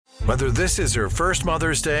Whether this is her first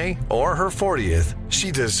Mother's Day or her 40th, she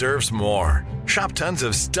deserves more. Shop tons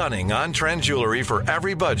of stunning on-trend jewelry for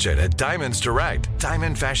every budget at Diamonds Direct.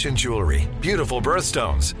 Diamond fashion jewelry, beautiful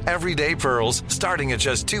birthstones, everyday pearls starting at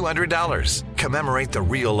just $200. Commemorate the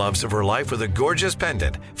real loves of her life with a gorgeous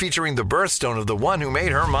pendant featuring the birthstone of the one who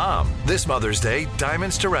made her mom. This Mother's Day,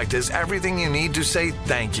 Diamonds Direct is everything you need to say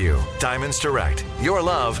thank you. Diamonds Direct. Your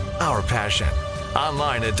love, our passion.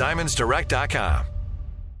 Online at diamondsdirect.com.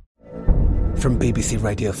 From BBC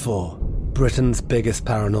Radio 4, Britain's biggest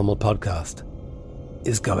paranormal podcast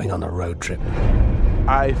is going on a road trip.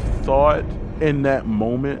 I thought in that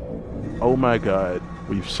moment, oh my God,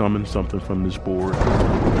 we've summoned something from this board.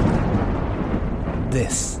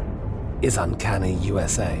 This is Uncanny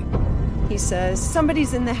USA. He says,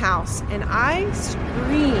 somebody's in the house, and I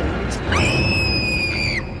screamed.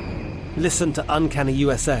 Listen to Uncanny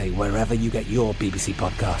USA wherever you get your BBC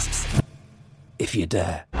podcasts, if you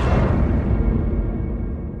dare.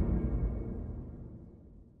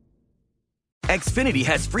 Xfinity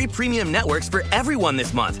has free premium networks for everyone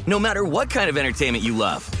this month, no matter what kind of entertainment you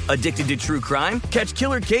love. Addicted to true crime? Catch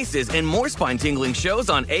killer cases and more spine-tingling shows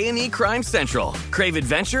on A&E Crime Central. Crave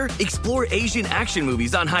adventure? Explore Asian action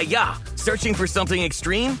movies on Hi-YAH. Searching for something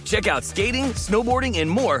extreme? Check out skating, snowboarding, and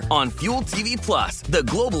more on Fuel TV Plus, the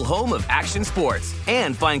global home of action sports.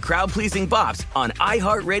 And find crowd-pleasing bops on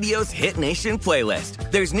iHeartRadio's Hit Nation playlist.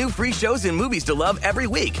 There's new free shows and movies to love every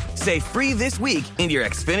week. Say free this week in your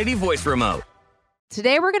Xfinity voice remote.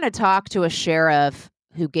 Today, we're going to talk to a sheriff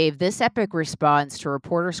who gave this epic response to a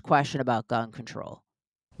reporter's question about gun control.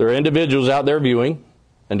 There are individuals out there viewing,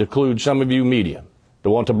 and to include some of you media, that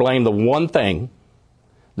want to blame the one thing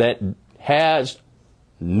that has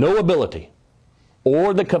no ability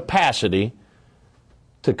or the capacity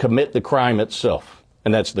to commit the crime itself,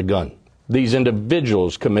 and that's the gun. These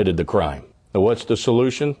individuals committed the crime. Now, what's the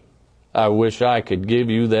solution? I wish I could give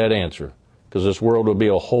you that answer, because this world would be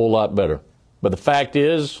a whole lot better. But the fact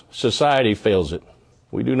is, society fails it.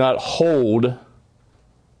 We do not hold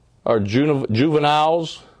our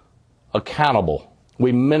juveniles accountable.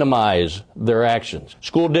 We minimize their actions.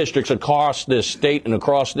 School districts across this state and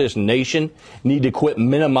across this nation need to quit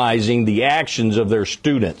minimizing the actions of their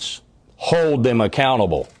students. Hold them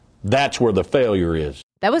accountable. That's where the failure is.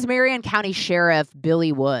 That was Marion County Sheriff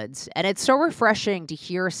Billy Woods. And it's so refreshing to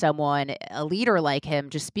hear someone, a leader like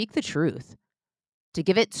him, just speak the truth, to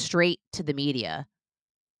give it straight to the media.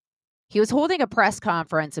 He was holding a press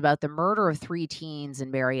conference about the murder of 3 teens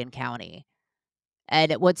in Marion County.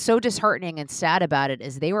 And what's so disheartening and sad about it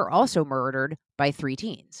is they were also murdered by 3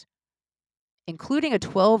 teens, including a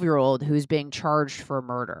 12-year-old who's being charged for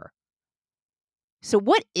murder. So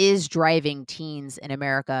what is driving teens in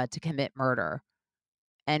America to commit murder?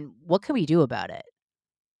 And what can we do about it?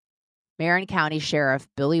 Marion County Sheriff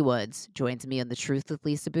Billy Woods joins me on The Truth with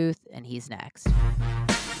Lisa Booth, and he's next.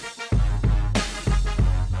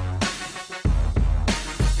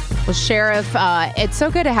 Well, Sheriff, it's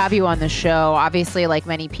so good to have you on the show. Obviously, like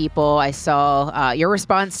many people, I saw your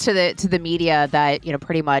response to the media that,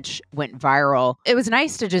 pretty much went viral. It was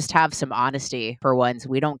nice to just have some honesty for once.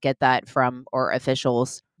 We don't get that from our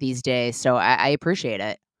officials these days, so I appreciate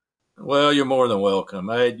it. Well, you're more than welcome.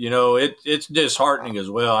 It's disheartening as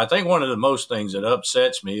well. I think one of the most things that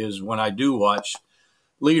upsets me is when I do watch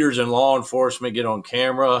leaders in law enforcement get on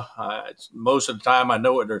camera. Most of the time I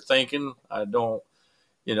know what they're thinking. I don't,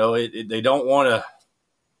 they don't want to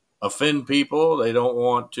offend people. They don't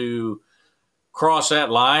want to cross that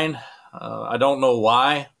line. I don't know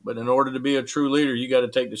why, but in order to be a true leader, you got to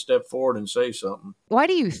take the step forward and say something. Why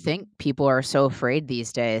do you think people are so afraid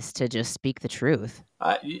these days to just speak the truth?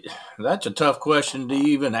 That's a tough question to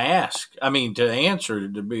even ask. To answer,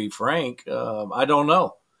 to be frank, I don't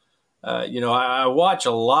know. I watch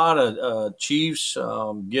a lot of chiefs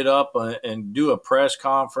get up and do a press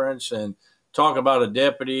conference and talk about a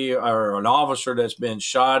deputy or an officer that's been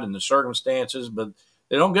shot and the circumstances, but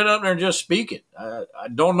they don't get up there and just speak it. I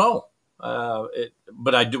don't know.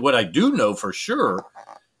 But what I do know for sure,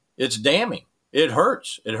 it's damning. It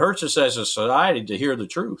hurts. It hurts us as a society to hear the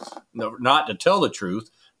truth. No, not to tell the truth,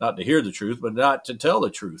 not to hear the truth, but not to tell the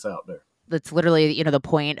truth out there. That's literally, the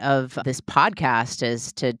point of this podcast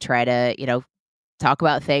is to try to, talk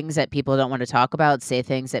about things that people don't want to talk about, say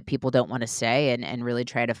things that people don't want to say, and really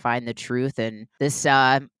try to find the truth in this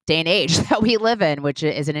day and age that we live in, which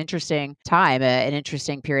is an interesting time, an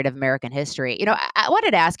interesting period of American history. I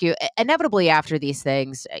wanted to ask you, inevitably after these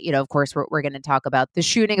things, of course, we're going to talk about the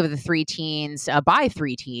shooting of the 3 teens by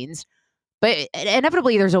 3 teens. But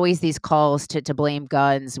inevitably, there's always these calls to blame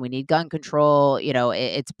guns. We need gun control.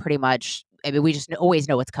 It's pretty much, we just always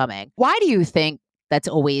know what's coming. Why do you think that's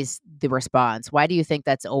always the response? Why do you think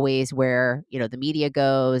that's always where, the media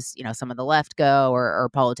goes, some of the left go, or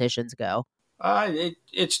politicians go?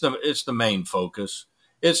 It's the main focus.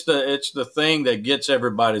 It's the thing that gets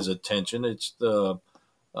everybody's attention. It's the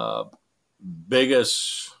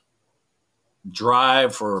biggest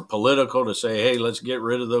drive for political to say, hey, let's get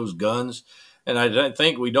rid of those guns. And I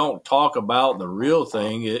think we don't talk about the real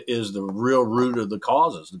thing is the real root of the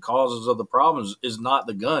causes. The causes of the problems is not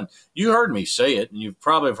the gun. You heard me say it, and you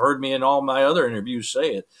probably have heard me in all my other interviews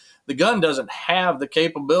say it. The gun doesn't have the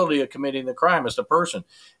capability of committing the crime. It's the person.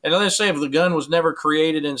 And let's say if the gun was never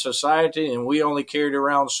created in society and we only carried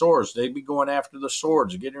around swords, they'd be going after the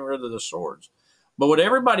swords, getting rid of the swords. But what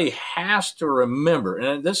everybody has to remember,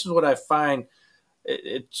 and this is what I find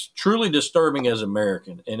it's truly disturbing as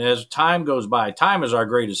American. And as time goes by, time is our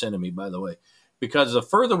greatest enemy, by the way, because the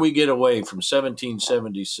further we get away from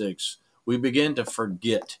 1776, we begin to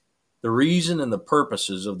forget the reason and the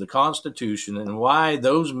purposes of the Constitution and why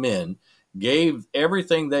those men gave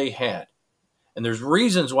everything they had. And there's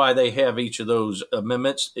reasons why they have each of those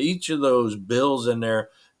amendments, each of those bills in there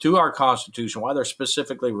to our Constitution, why they're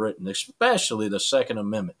specifically written, especially the Second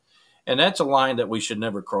Amendment. And that's a line that we should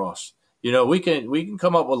never cross. We can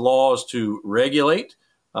come up with laws to regulate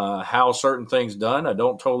how certain things done. I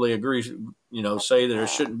don't totally agree, say that there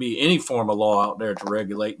shouldn't be any form of law out there to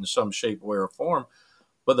regulate in some shape, way, or form.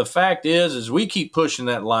 But the fact is we keep pushing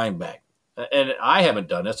that line back. And I haven't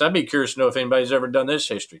done this. I'd be curious to know if anybody's ever done this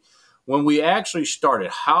history. When we actually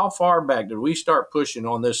started, how far back did we start pushing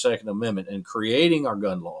on this Second Amendment and creating our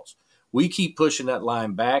gun laws? We keep pushing that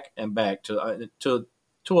line back and back to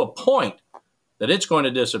a point that it's going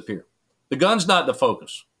to disappear. The gun's not the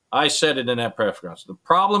focus. I said it in that press conference. The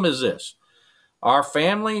problem is this. Our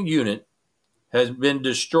family unit has been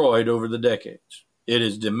destroyed over the decades. It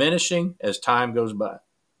is diminishing as time goes by.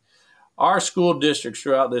 Our school districts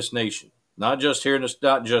throughout this nation, not just here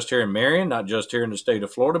in Marion, not just here in the state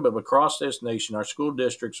of Florida, but across this nation, our school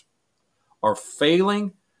districts are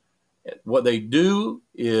failing. What they do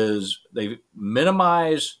is they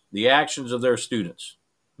minimize the actions of their students,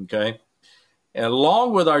 okay? And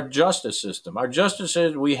along with our justice system,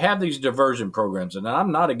 we have these diversion programs, and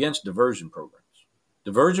I'm not against diversion programs.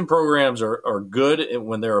 Diversion programs are good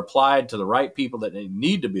when they're applied to the right people that they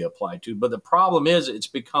need to be applied to, but the problem is it's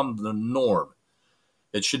become the norm.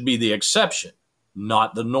 It should be the exception,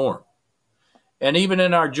 not the norm. And even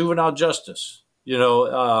in our juvenile justice,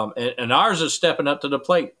 and ours is stepping up to the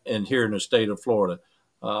plate here in the state of Florida,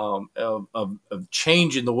 of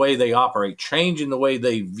changing the way they operate, changing the way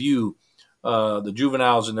they view the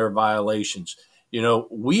juveniles and their violations.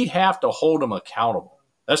 We have to hold them accountable.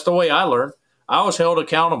 That's the way I learned. I was held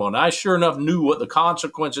accountable, and I sure enough knew what the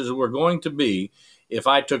consequences were going to be if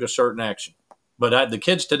I took a certain action. But the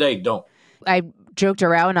kids today don't. I joked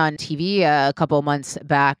around on TV a couple months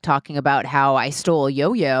back talking about how I stole a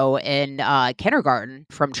yo-yo in kindergarten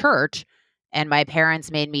from church. And my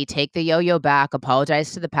parents made me take the yo-yo back,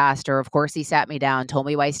 apologize to the pastor. Of course, he sat me down, told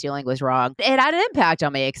me why stealing was wrong. It had an impact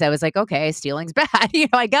on me because I was like, okay, stealing's bad.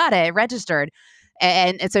 I got it registered.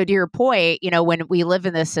 And so to your point, when we live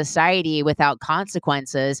in this society without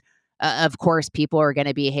consequences, of course, people are going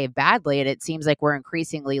to behave badly. And it seems like we're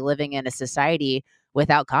increasingly living in a society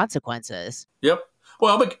without consequences. Yep.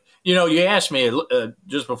 Well, but, you asked me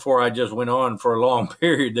just before I just went on for a long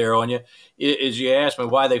period there on you, is you asked me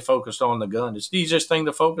why they focused on the gun. It's the easiest thing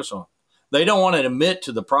to focus on. They don't want to admit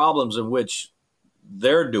to the problems in which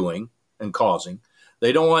they're doing and causing.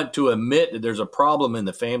 They don't want to admit that there's a problem in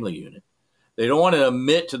the family unit. They don't want to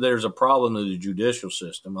admit to there's a problem in the judicial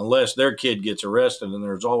system unless their kid gets arrested, and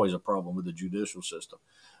there's always a problem with the judicial system.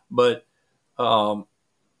 But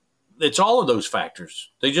it's all of those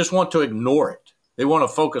factors. They just want to ignore it. They want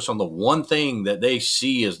to focus on the one thing that they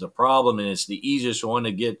see as the problem, and it's the easiest one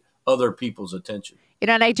to get other people's attention.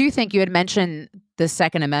 And I do think you had mentioned the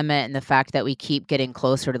Second Amendment and the fact that we keep getting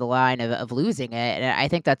closer to the line of losing it. And I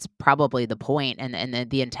think that's probably the point, and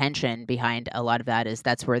the intention behind a lot of that is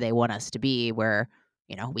that's where they want us to be, where,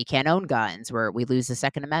 we can't own guns, where we lose the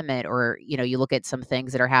Second Amendment, or, you look at some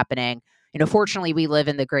things that are happening. Fortunately, we live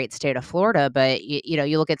in the great state of Florida, but,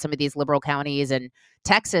 you look at some of these liberal counties in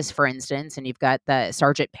Texas, for instance, and you've got the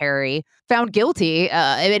Sergeant Perry found guilty.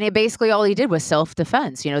 And basically all he did was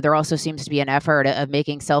self-defense. There also seems to be an effort of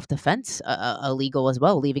making self-defense illegal as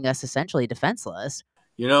well, leaving us essentially defenseless.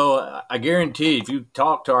 I guarantee if you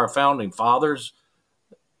talk to our founding fathers,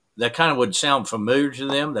 that kind of would sound familiar to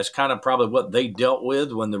them. That's kind of probably what they dealt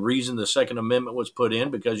with when the reason the Second Amendment was put in,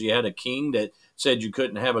 because you had a king that said you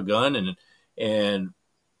couldn't have a gun. And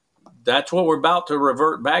that's what we're about to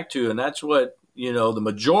revert back to. And that's what, the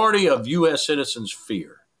majority of U.S. citizens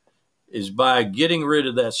fear is by getting rid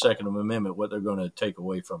of that Second Amendment, what they're going to take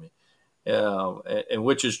away from you, and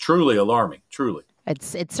which is truly alarming, truly.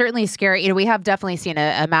 It's certainly scary. We have definitely seen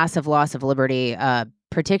a massive loss of liberty,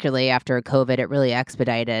 particularly after COVID. It really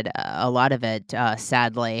expedited a lot of it,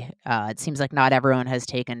 sadly. It seems like not everyone has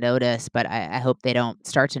taken notice, but I hope they don't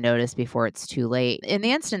start to notice before it's too late. In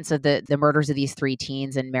the instance of the murders of these 3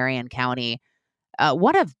 teens in Marion County,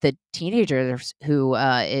 one of the teenagers who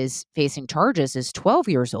is facing charges is 12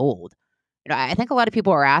 years old. I think a lot of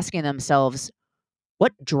people are asking themselves,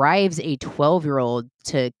 what drives a 12-year-old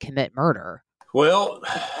to commit murder? Well,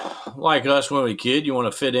 like us when we were a kid, you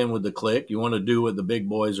want to fit in with the clique. You want to do what the big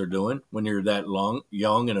boys are doing when you're that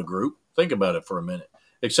young in a group. Think about it for a minute.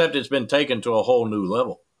 Except it's been taken to a whole new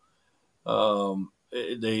level.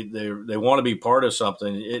 They want to be part of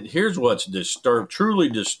something. Here's what's truly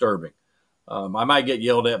disturbing. I might get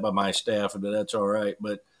yelled at by my staff, but that's all right.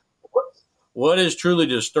 But what is truly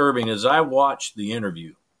disturbing is I watched the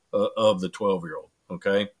interview of the 12-year-old.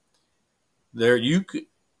 Okay,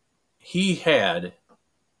 he had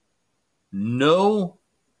no,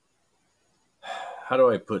 how do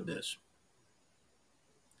I put this?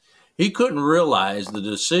 He couldn't realize the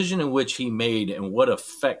decision in which he made and what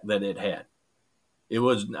effect that it had. It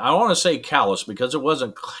was, I don't want to say callous because it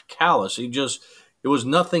wasn't callous. It was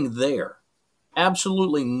nothing there.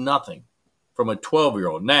 Absolutely nothing from a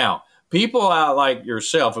 12-year-old. Now, people out like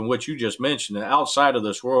yourself and what you just mentioned, outside of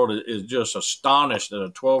this world, is just astonished that a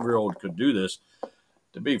 12-year-old could do this.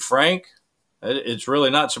 To be frank, it's really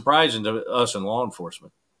not surprising to us in law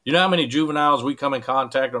enforcement. You know how many juveniles we come in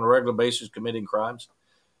contact on a regular basis committing crimes?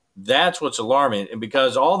 That's what's alarming. And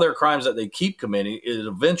because all their crimes that they keep committing, it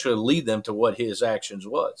eventually lead them to what his actions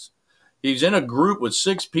was. He's in a group with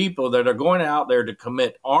 6 people that are going out there to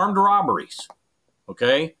commit armed robberies.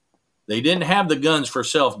 Okay? They didn't have the guns for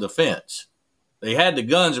self-defense. They had the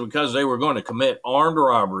guns because they were going to commit armed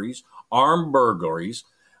robberies, armed burglaries,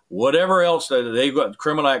 whatever else that they've got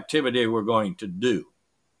criminal activity they were going to do.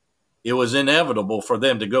 It was inevitable for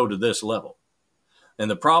them to go to this level.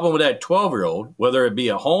 And the problem with that 12-year-old, whether it be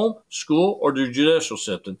at home, school, or the judicial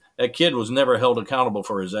system, that kid was never held accountable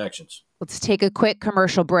for his actions. Let's take a quick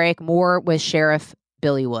commercial break. More with Sheriff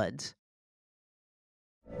Billy Woods.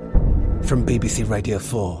 From BBC Radio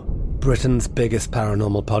 4, Britain's biggest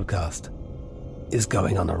paranormal podcast is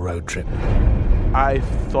going on a road trip. I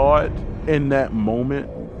thought in that moment,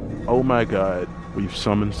 oh my God, we've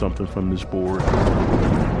summoned something from this board.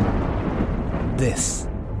 This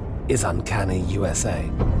is Uncanny USA.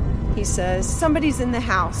 He says, somebody's in the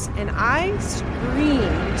house, and I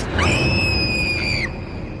screamed.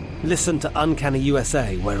 Listen to Uncanny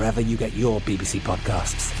USA wherever you get your BBC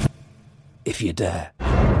podcasts, if you dare.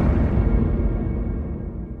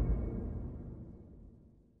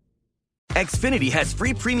 Xfinity has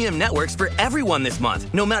free premium networks for everyone this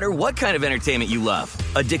month, no matter what kind of entertainment you love.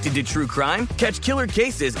 Addicted to true crime? Catch killer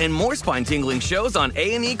cases and more spine-tingling shows on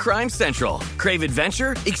A&E Crime Central. Crave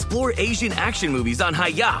adventure? Explore Asian action movies on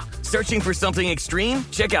Hi-YAH. Searching for something extreme?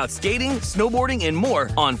 Check out skating, snowboarding, and more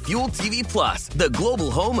on Fuel TV Plus, the global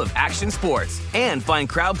home of action sports. And find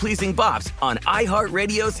crowd-pleasing bops on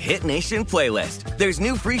iHeartRadio's Hit Nation playlist. There's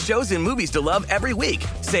new free shows and movies to love every week.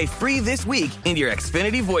 Say free this week in your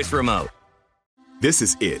Xfinity voice remote. This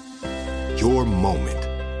is it. Your moment.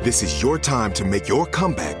 This is your time to make your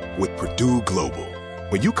comeback with Purdue Global.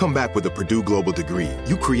 When you come back with a Purdue Global degree,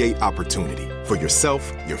 you create opportunity for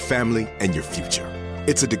yourself, your family, and your future.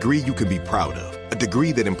 It's a degree you can be proud of, a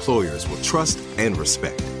degree that employers will trust and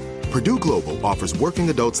respect. Purdue Global offers working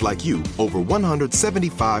adults like you over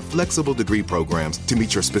 175 flexible degree programs to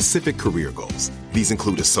meet your specific career goals. These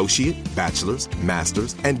include associate, bachelor's,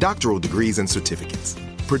 master's, and doctoral degrees and certificates.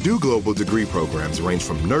 Purdue Global degree programs range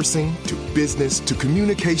from nursing to business to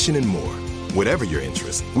communication and more. Whatever your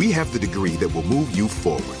interest, we have the degree that will move you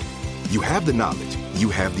forward. You have the knowledge, you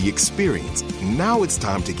have the experience. Now it's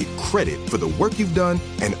time to get credit for the work you've done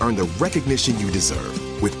and earn the recognition you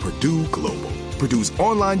deserve with Purdue Global, Purdue's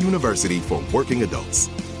online university for working adults.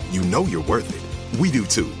 You know you're worth it. We do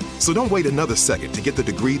too. So don't wait another second to get the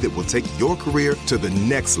degree that will take your career to the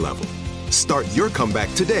next level. Start your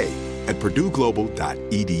comeback today at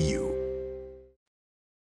purdueglobal.edu.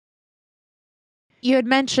 You had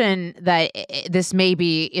mentioned that this may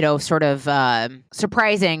be, sort of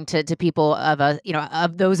surprising to people of us,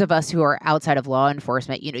 of those of us who are outside of law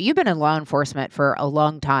enforcement. You've been in law enforcement for a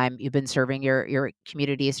long time. You've been serving your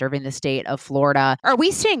community, serving the state of Florida. Are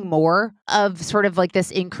we seeing more of sort of like this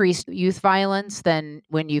increased youth violence than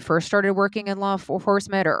when you first started working in law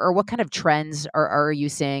enforcement, or what kind of trends are you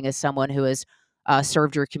seeing as someone who is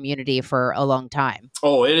served your community for a long time.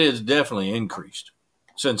 Oh, it is definitely increased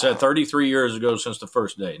since that 33 years ago, since the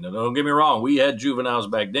first day. Now, don't get me wrong. We had juveniles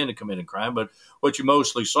back then that committed crime, but what you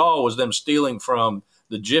mostly saw was them stealing from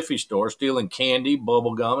the Jiffy store, stealing candy,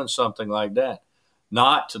 bubble gum, and something like that.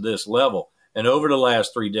 Not to this level. And over the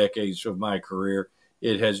last 3 decades of my career,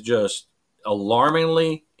 it has just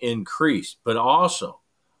alarmingly increased. But also,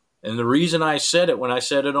 and the reason I said it when I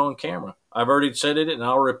said it on camera, I've already said it and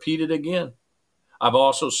I'll repeat it again. I've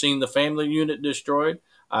also seen the family unit destroyed.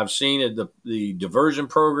 I've seen the diversion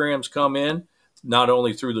programs come in, not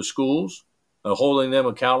only through the schools, holding them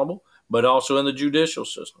accountable, but also in the judicial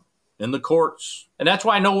system, in the courts. And that's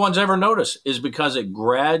why no one's ever noticed, is because it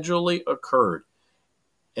gradually occurred.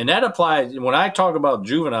 And that applies when I talk about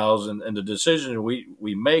juveniles and the decisions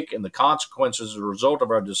we make and the consequences as a result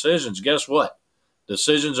of our decisions. Guess what?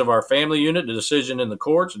 Decisions of our family unit, the decision in the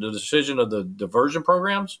courts, the decision of the diversion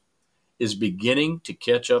programs is beginning to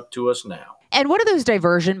catch up to us now. And what do those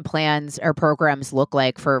diversion plans or programs look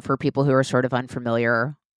like for people who are sort of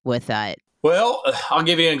unfamiliar with that? Well, I'll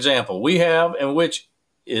give you an example. We have, and which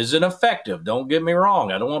isn't effective. Don't get me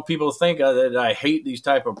wrong. I don't want people to think that I hate these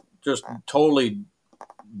type of just totally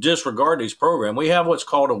disregard these programs. We have what's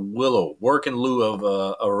called a WILLOW, work in lieu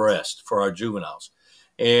of arrest for our juveniles.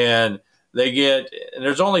 And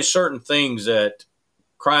there's only certain things that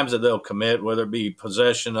crimes that they'll commit, whether it be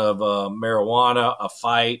possession of marijuana, a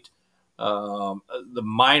fight, the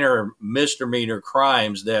minor misdemeanor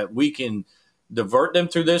crimes that we can divert them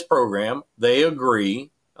through this program. They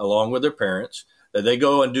agree, along with their parents, that they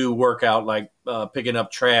go and do workout like picking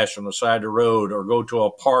up trash on the side of the road or go to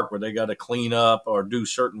a park where they got to clean up or do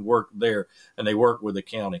certain work there, and they work with the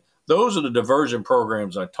county. Those are the diversion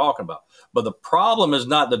programs I'm talking about. But the problem is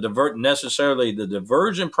not necessarily the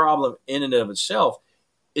diversion problem in and of itself.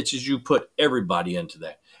 It's as you put everybody into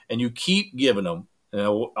that. And you keep giving them.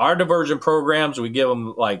 Our diversion programs, we give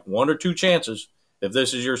them like 1 or 2 chances. If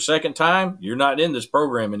this is your second time, you're not in this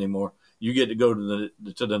program anymore. You get to go to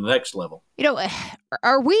the next level.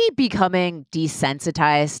 Are we becoming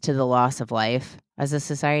desensitized to the loss of life as a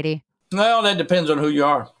society? Well, that depends on who you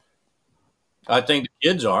are. I think the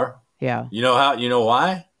kids are. Yeah. You know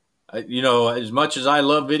why? As much as I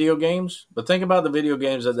love video games, but think about the video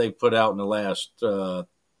games that they put out in the last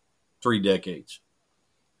 3 decades.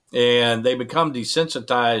 And they become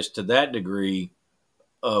desensitized to that degree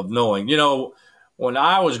of knowing. When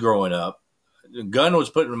I was growing up, the gun was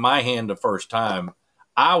put in my hand the first time.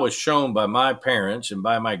 I was shown by my parents and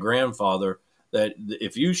by my grandfather that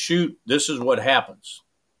if you shoot, this is what happens.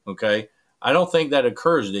 Okay? I don't think that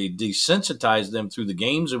occurs. They desensitize them through the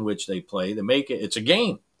games in which they play. They make it's a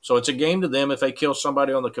game. So it's a game to them if they kill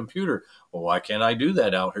somebody on the computer. Well, why can't I do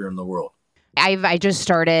that out here in the world? I just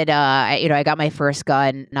started, I got my first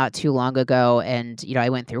gun not too long ago, and, I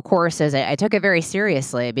went through courses. I took it very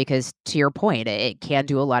seriously because, to your point, it can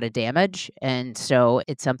do a lot of damage. And so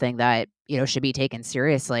it's something that, should be taken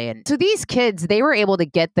seriously. And so these kids, they were able to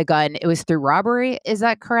get the gun. It was through robbery. Is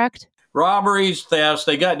that correct? Robberies, thefts.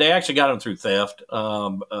 They actually got them through theft,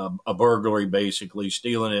 a burglary, basically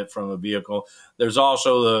stealing it from a vehicle. There's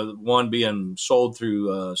also the one being sold through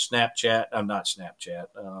Snapchat. Not Snapchat.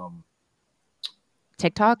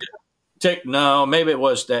 TikTok? No, maybe it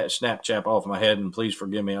was that Snapchat off my head, and please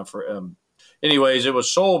forgive me. Anyways, it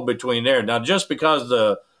was sold between there. Now, just because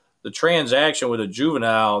the transaction with a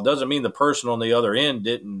juvenile doesn't mean the person on the other end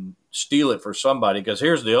didn't steal it for somebody. Because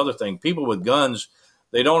here's the other thing: people with guns,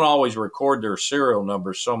 they don't always record their serial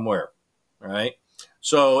number somewhere, right?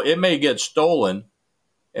 So it may get stolen,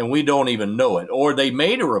 and we don't even know it, or they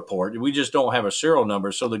made a report, we just don't have a serial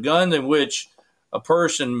number. So the gun in which a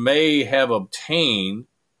person may have obtained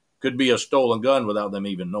could be a stolen gun without them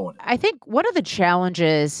even knowing it. I think one of the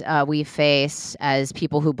challenges we face as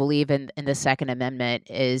people who believe in the Second Amendment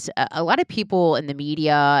is a lot of people in the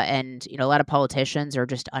media and a lot of politicians are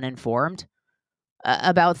just uninformed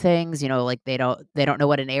about things. Like they don't know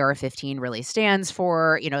what an AR-15 really stands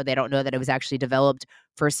for. They don't know that it was actually developed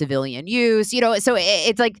for civilian use. So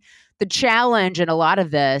it's like the challenge in a lot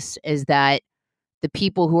of this is that the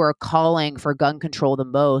people who are calling for gun control the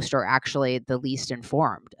most are actually the least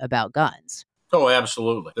informed about guns. Oh,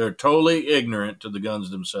 absolutely. They're totally ignorant to the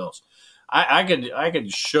guns themselves. I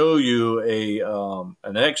could show you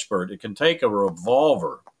an expert that can take a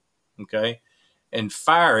revolver, okay, and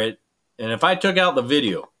fire it. And if I took out the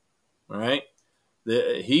video, right,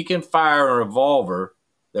 he can fire a revolver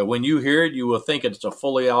that when you hear it, you will think it's a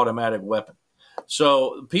fully automatic weapon.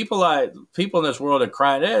 So people in this world are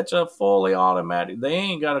crying, it's a fully automatic. They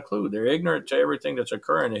ain't got a clue. They're ignorant to everything that's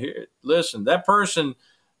occurring here. Listen, that person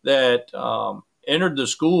that entered the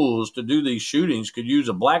schools to do these shootings could use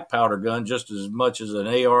a black powder gun just as much as an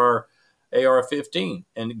AR-15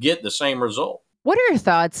 and get the same result. What are your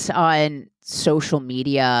thoughts on social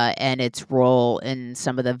media and its role in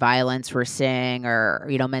some of the violence we're seeing, or,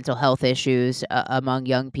 mental health issues among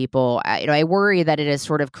young people? I worry that it has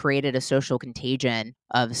sort of created a social contagion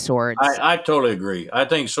of sorts. I totally agree. I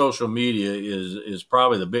think social media is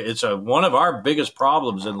probably it's one of our biggest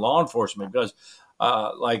problems in law enforcement, because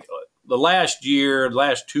like the last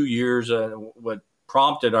 2 years, what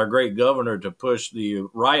prompted our great governor to push the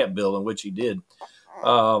riot bill, in which he did,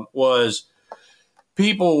 was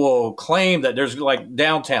people will claim that there's, like,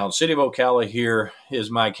 downtown, city of Ocala here is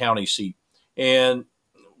my county seat. And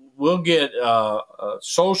we'll get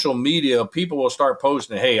social media. People will start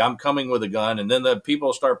posting, hey, I'm coming with a gun. And then the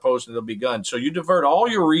people start posting, there'll be guns. So you divert all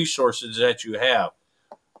your resources that you have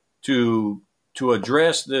to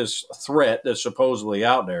address this threat that's supposedly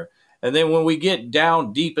out there. And then when we get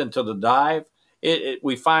down deep into the dive,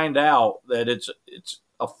 we find out that it's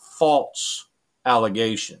a false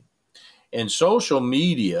allegation. And social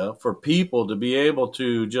media, for people to be able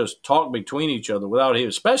to just talk between each other without,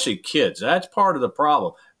 especially kids, that's part of the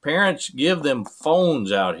problem. Parents give them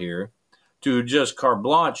phones out here to just carte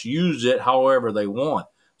blanche use it however they want,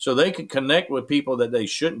 so they can connect with people that they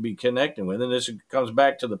shouldn't be connecting with. And this comes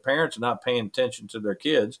back to the parents not paying attention to their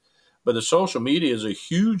kids. But the social media is a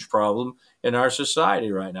huge problem in our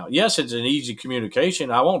society right now. Yes, it's an easy communication.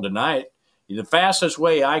 I won't deny it. The fastest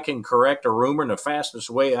way I can correct a rumor and the fastest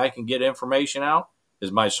way I can get information out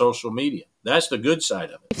is my social media. That's the good side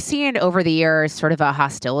of it. We've seen over the years sort of a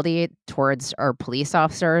hostility towards our police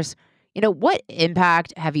officers. What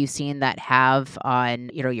impact have you seen that have on,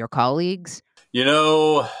 your colleagues?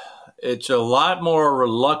 It's a lot more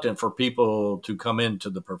reluctant for people to come into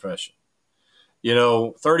the profession.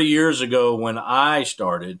 30 years ago when I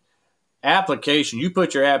started, you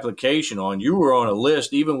put your application on, you were on a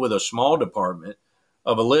list, even with a small department,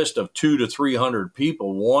 of a list of 200 to 300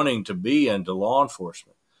 people wanting to be into law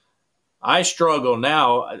enforcement. I struggle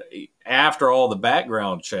now, after all the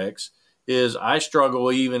background checks, I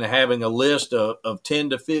struggle even having a list of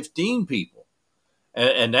 10 to 15 people.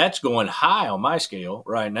 And that's going high on my scale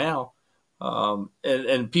right now.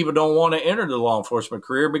 And people don't want to enter the law enforcement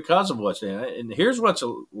career because of what's in it. And here's what's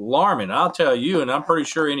alarming. I'll tell you, and I'm pretty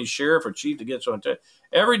sure any sheriff or chief that gets on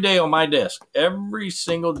every day on my desk, every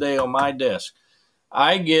single day on my desk,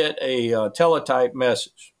 I get a teletype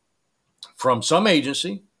message from some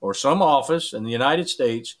agency or some office in the United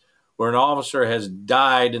States where an officer has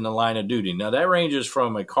died in the line of duty. Now, that ranges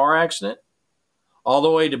from a car accident all the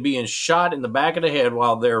way to being shot in the back of the head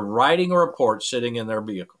while they're writing a report sitting in their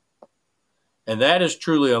vehicle. And that is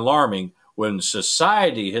truly alarming when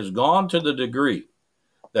society has gone to the degree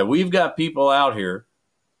that we've got people out here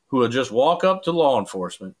who will just walk up to law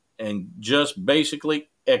enforcement and just basically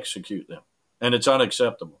execute them. And it's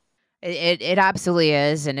unacceptable. It absolutely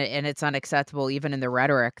is. And it's unacceptable even in the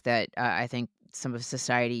rhetoric that I think some of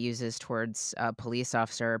society uses towards a police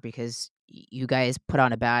officer, because you guys put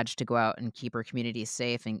on a badge to go out and keep our communities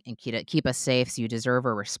safe and keep us safe, so you deserve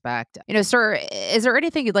our respect. Sir, is there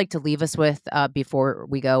anything you'd like to leave us with before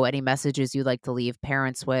we go? Any messages you'd like to leave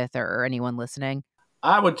parents with, or anyone listening?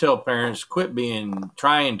 I would tell parents, quit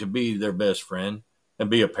trying to be their best friend and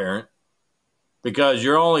be a parent, because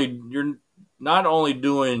you're not only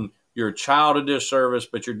doing your child a disservice,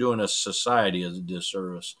 but you're doing a society as a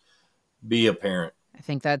disservice. Be a parent. I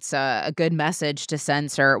think that's a good message to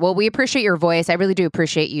send, sir. Well, we appreciate your voice. I really do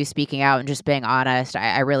appreciate you speaking out and just being honest.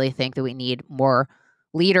 I really think that we need more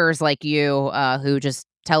leaders like you who just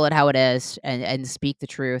tell it how it is and speak the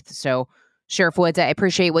truth. So, Sheriff Woods, I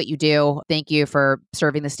appreciate what you do. Thank you for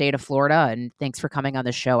serving the state of Florida, and thanks for coming on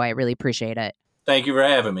the show. I really appreciate it. Thank you for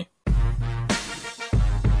having me.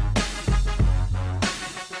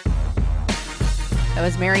 That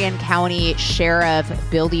was Marion County Sheriff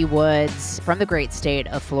Billy Woods from the great state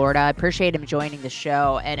of Florida. I appreciate him joining the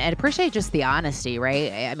show and appreciate just the honesty,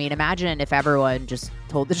 right? I mean, imagine if everyone just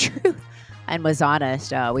told the truth and was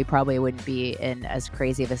honest. We probably wouldn't be in as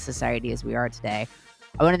crazy of a society as we are today.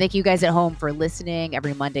 I want to thank you guys at home for listening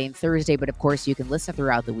every Monday and Thursday, but of course you can listen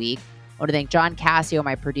throughout the week. I want to thank John Cassio,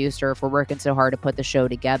 my producer, for working so hard to put the show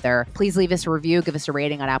together. Please leave us a review, give us a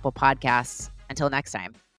rating on Apple Podcasts. Until next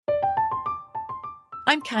time.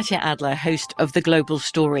 I'm Katya Adler, host of The Global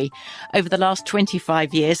Story. Over the last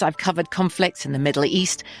 25 years, I've covered conflicts in the Middle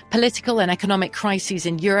East, political and economic crises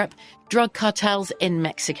in Europe, drug cartels in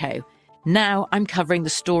Mexico. Now I'm covering the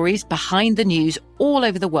stories behind the news all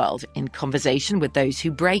over the world in conversation with those who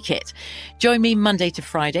break it. Join me Monday to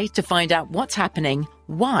Friday to find out what's happening,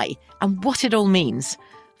 why, and what it all means.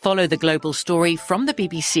 Follow The Global Story from the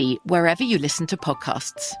BBC wherever you listen to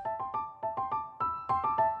podcasts.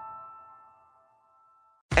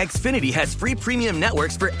 Xfinity has free premium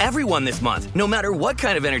networks for everyone this month, no matter what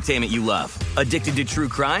kind of entertainment you love. Addicted to true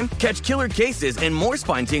crime? Catch killer cases and more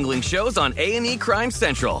spine-tingling shows on A&E Crime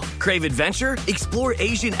Central. Crave adventure? Explore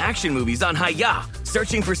Asian action movies on Hi-Ya.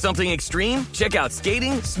 Searching for something extreme? Check out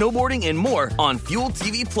skating, snowboarding, and more on Fuel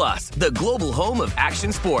TV Plus, the global home of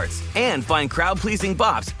action sports. And find crowd-pleasing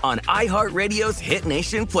bops on iHeartRadio's Hit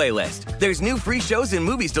Nation playlist. There's new free shows and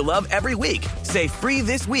movies to love every week. Say free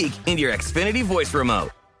this week in your Xfinity voice remote.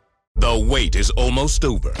 The wait is almost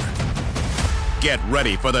over. Get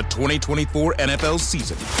ready for the 2024 NFL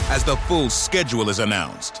season as the full schedule is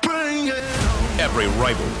announced. Every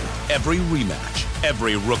rivalry, every rematch,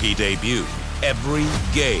 every rookie debut, every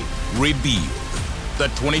game revealed. The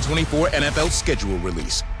 2024 NFL schedule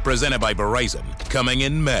release, presented by Verizon, coming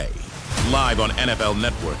in May. Live on NFL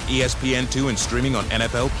Network, ESPN2, and streaming on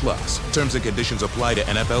NFL Plus. Terms and conditions apply to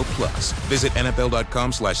NFL Plus. Visit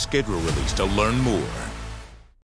NFL.com/schedule release to learn more.